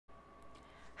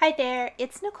Hi there,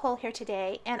 it's Nicole here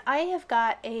today, and I have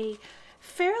got a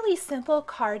fairly simple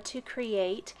card to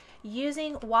create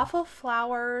using Waffle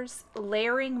Flowers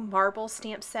Layering Marble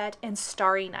stamp set and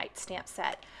Starry Night stamp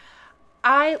set.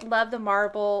 I love the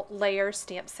marble layer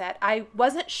stamp set. I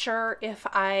wasn't sure if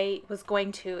I was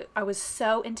going to. I was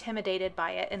so intimidated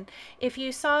by it. And if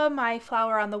you saw my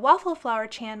flower on the Waffle Flower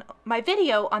channel, my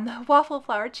video on the Waffle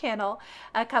Flower channel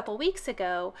a couple weeks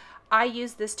ago, I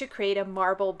used this to create a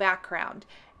marble background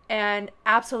and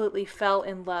absolutely fell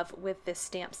in love with this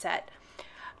stamp set.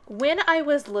 When I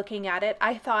was looking at it,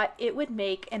 I thought it would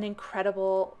make an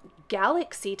incredible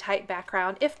galaxy type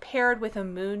background if paired with a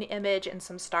moon image and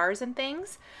some stars and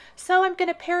things. So I'm going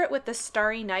to pair it with the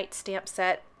Starry Night stamp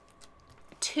set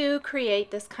to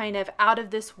create this kind of out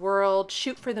of this world,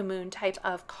 shoot for the moon type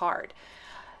of card.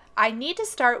 I need to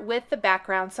start with the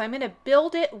background, so I'm going to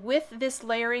build it with this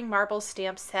layering marble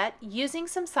stamp set using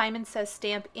some Simon Says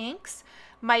stamp inks.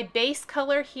 My base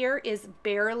color here is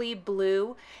Barely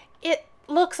Blue. It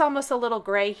looks almost a little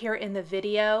gray here in the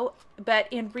video, but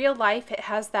in real life it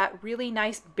has that really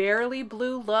nice barely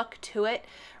blue look to it.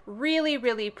 Really,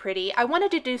 really pretty. I wanted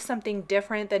to do something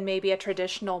different than maybe a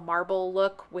traditional marble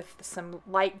look with some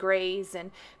light grays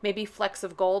and maybe flecks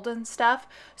of gold and stuff.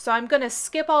 So I'm going to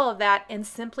skip all of that and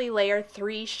simply layer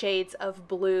 3 shades of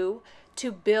blue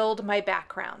to build my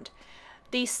background.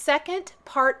 The second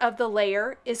part of the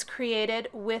layer is created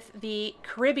with the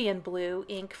Caribbean blue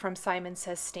ink from Simon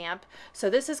Says Stamp. So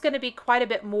this is going to be quite a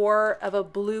bit more of a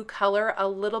blue color, a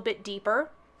little bit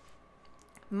deeper.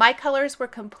 My colors were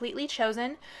completely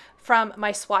chosen from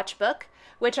my swatch book,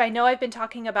 which I know I've been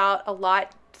talking about a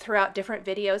lot throughout different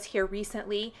videos here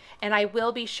recently, and I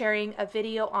will be sharing a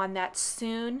video on that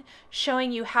soon,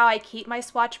 showing you how I keep my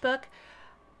swatch book.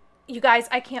 You guys,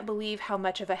 I can't believe how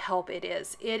much of a help it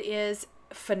is. It is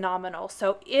phenomenal.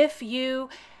 So if you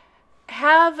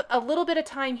have a little bit of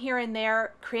time here and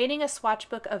there, creating a swatch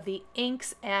book of the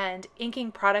inks and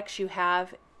inking products you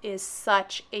have is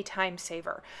such a time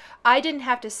saver. I didn't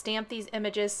have to stamp these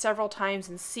images several times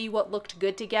and see what looked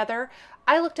good together.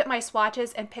 I looked at my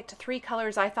swatches and picked 3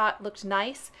 colors I thought looked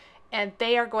nice, and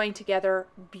they are going together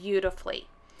beautifully.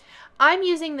 I'm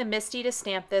using the MISTI to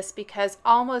stamp this because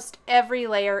almost every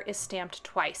layer is stamped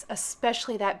twice,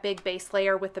 especially that big base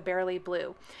layer with the Barely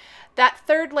Blue. That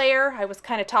third layer, I was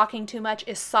kind of talking too much,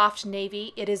 is Soft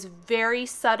Navy. It is very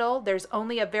subtle. There's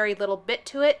only a very little bit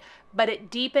to it, but it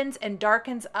deepens and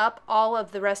darkens up all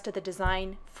of the rest of the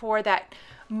design for that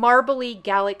marbly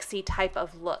galaxy type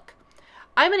of look.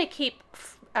 I'm going to keep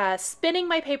spinning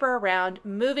my paper around,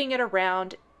 moving it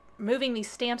around, moving these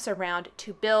stamps around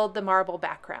to build the marble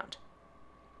background.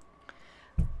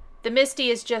 The MISTI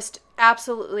is just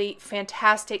absolutely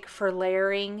fantastic for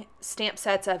layering stamp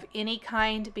sets of any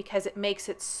kind because it makes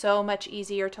it so much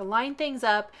easier to line things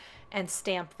up and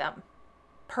stamp them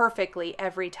perfectly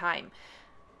every time.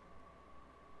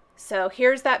 So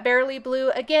here's that Barely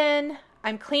Blue again.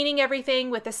 I'm cleaning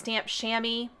everything with the stamp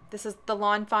chamois. This is the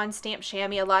Lawn Fawn stamp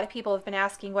chamois. A lot of people have been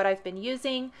asking what I've been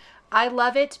using. I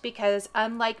love it because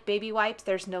unlike baby wipes,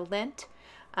 there's no lint.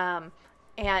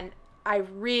 And I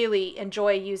really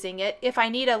enjoy using it. If I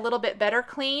need a little bit better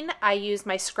clean, I use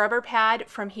my scrubber pad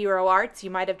from Hero Arts.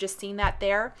 You might have just seen that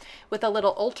there with a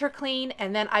little ultra clean,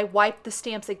 and then I wipe the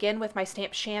stamps again with my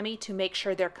stamp chamois to make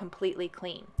sure they're completely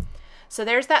clean. So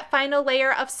there's that final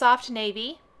layer of Soft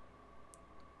Navy.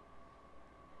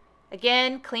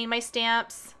 Again, clean my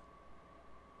stamps.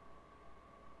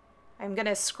 I'm going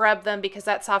to scrub them because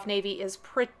that Soft Navy is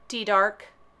pretty dark.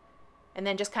 And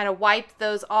then just kind of wipe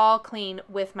those all clean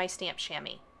with my stamp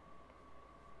chamois.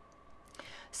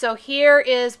 So here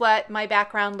is what my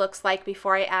background looks like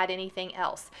before I add anything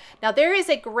else. Now there is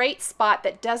a great spot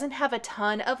that doesn't have a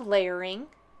ton of layering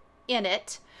in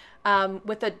it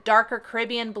with the darker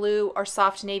Caribbean blue or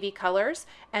Soft Navy colors,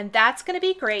 and that's going to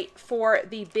be great for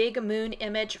the big moon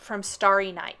image from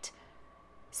Starry Night.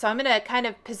 So I'm going to kind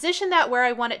of position that where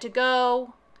I want it to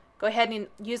go. Go ahead and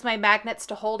use my magnets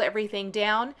to hold everything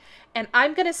down. And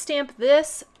I'm going to stamp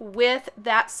this with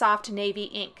that Soft Navy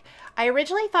ink. I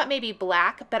originally thought maybe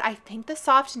black, but I think the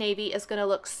Soft Navy is going to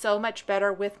look so much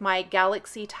better with my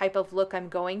galaxy type of look I'm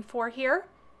going for here.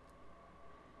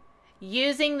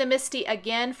 Using the MISTI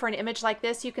again for an image like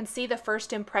this, you can see the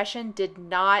first impression did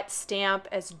not stamp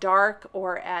as dark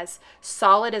or as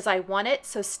solid as I want it.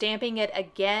 So stamping it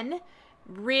again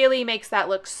really makes that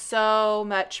look so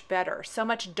much better, so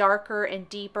much darker and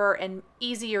deeper and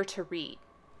easier to read.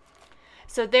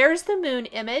 So there's the moon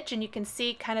image, and you can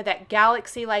see kind of that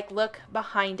galaxy-like look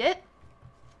behind it.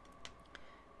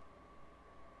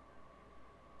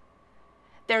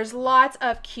 There's lots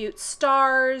of cute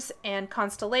stars and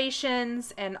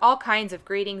constellations and all kinds of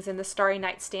greetings in the Starry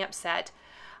Night stamp set.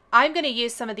 I'm going to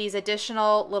use some of these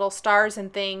additional little stars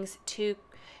and things to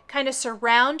kind of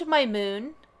surround my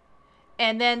moon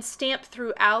and then stamp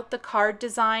throughout the card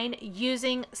design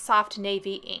using soft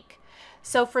navy ink.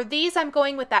 So for these, I'm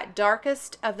going with that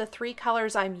darkest of the 3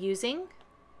 colors I'm using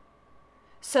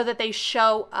so that they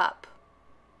show up.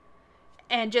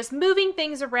 And just moving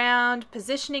things around,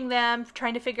 positioning them,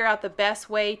 trying to figure out the best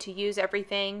way to use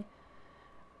everything.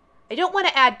 I don't want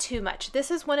to add too much.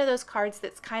 This is one of those cards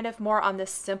that's kind of more on the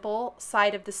simple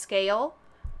side of the scale,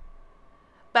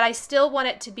 but I still want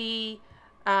it to be,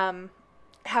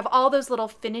 have all those little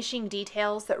finishing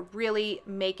details that really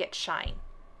make it shine.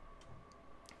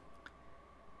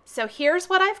 So here's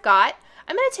what I've got.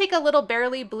 I'm going to take a little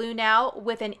Barely Blue now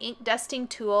with an ink dusting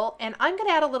tool, and I'm going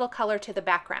to add a little color to the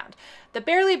background. The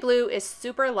Barely Blue is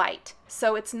super light,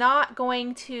 so it's not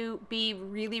going to be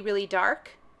really, really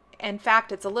dark. In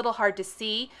fact, it's a little hard to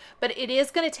see, but it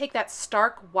is going to take that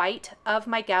stark white of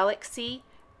my galaxy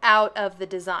out of the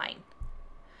design.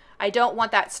 I don't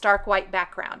want that stark white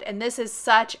background, and this is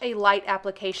such a light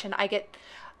application.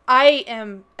 I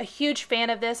am a huge fan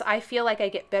of this. I feel like I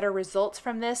get better results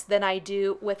from this than I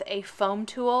do with a foam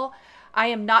tool. I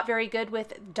am not very good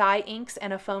with dye inks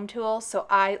and a foam tool, so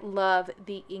I love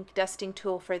the ink dusting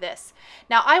tool for this.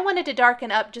 Now I wanted to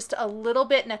darken up just a little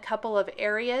bit in a couple of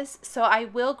areas, so I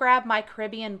will grab my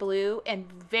Caribbean blue and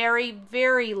very,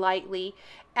 very lightly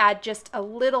add just a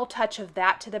little touch of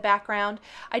that to the background.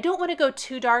 I don't want to go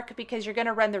too dark because you're going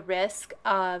to run the risk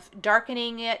of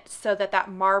darkening it so that that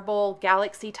marble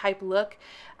galaxy type look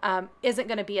isn't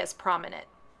going to be as prominent.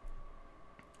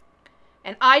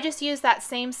 And I just use that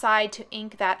same side to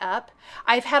ink that up.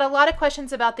 I've had a lot of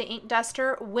questions about the ink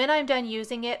duster. When I'm done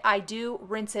using it, I do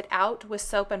rinse it out with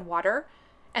soap and water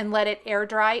and let it air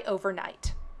dry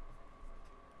overnight.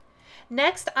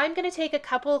 Next, I'm going to take a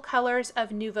couple colors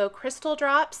of Nuvo crystal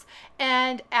drops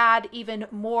and add even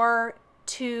more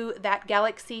to that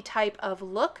galaxy type of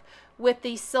look with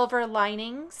the silver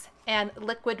linings and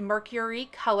liquid mercury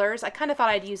colors. I kind of thought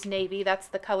I'd use navy. That's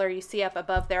the color you see up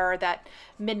above there, or that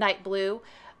midnight blue,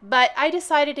 but I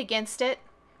decided against it.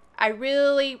 I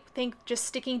really think just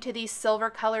sticking to these silver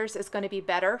colors is going to be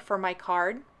better for my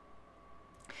card.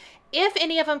 If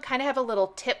any of them kind of have a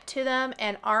little tip to them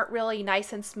and aren't really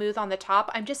nice and smooth on the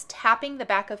top, I'm just tapping the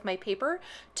back of my paper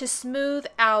to smooth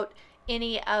out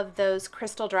any of those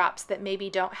crystal drops that maybe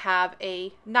don't have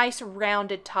a nice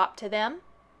rounded top to them.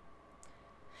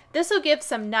 This will give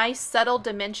some nice subtle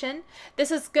dimension. This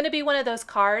is going to be one of those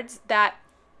cards that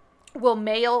will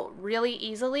mail really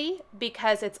easily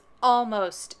because it's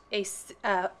almost a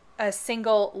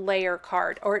single layer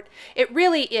card, or it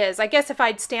really is. I guess if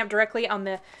I'd stamped directly on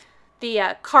the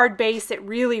card base, it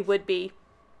really would be.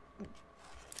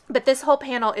 But this whole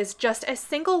panel is just a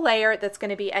single layer that's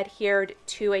going to be adhered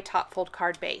to a top fold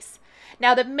card base.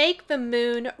 Now, to make the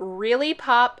moon really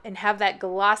pop and have that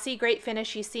glossy great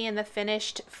finish you see in the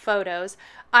finished photos,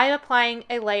 I'm applying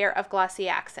a layer of glossy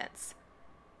accents.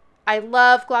 I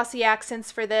love glossy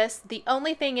accents for this. The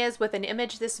only thing is, with an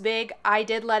image this big, I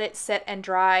did let it sit and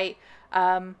dry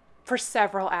for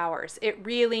several hours. It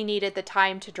really needed the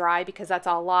time to dry because that's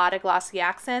a lot of glossy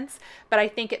accents, but I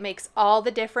think it makes all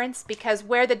the difference because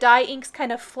where the dye inks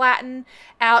kind of flatten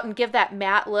out and give that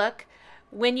matte look,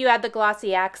 when you add the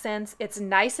glossy accents, it's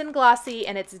nice and glossy,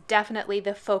 and it's definitely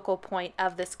the focal point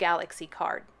of this galaxy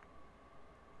card.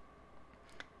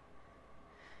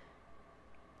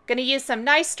 Going to use some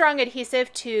nice strong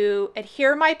adhesive to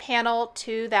adhere my panel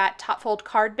to that top fold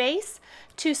card base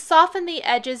to soften the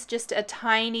edges just a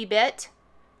tiny bit.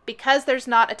 Because there's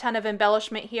not a ton of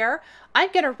embellishment here,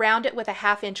 I'm going to round it with a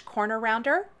 1/2 inch corner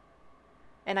rounder.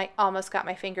 And I almost got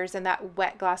my fingers in that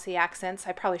wet glossy accents.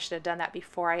 I probably should have done that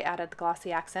before I added the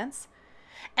glossy accents.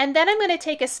 And then I'm going to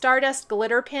take a Stardust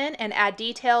glitter pen and add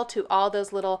detail to all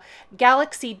those little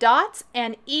galaxy dots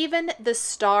and even the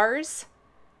stars.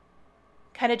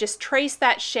 Kind of just trace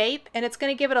that shape, and it's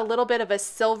going to give it a little bit of a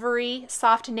silvery,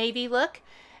 soft navy look.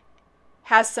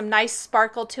 Has some nice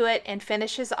sparkle to it and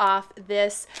finishes off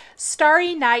this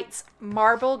Starry Night's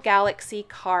Marble Galaxy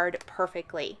card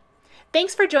perfectly.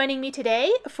 Thanks for joining me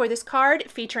today for this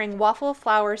card featuring Waffle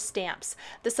Flower stamps.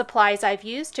 The supplies I've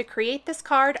used to create this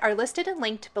card are listed and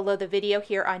linked below the video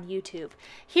here on YouTube.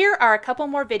 Here are a couple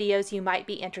more videos you might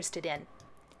be interested in.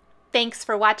 Thanks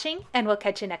for watching, and we'll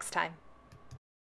catch you next time.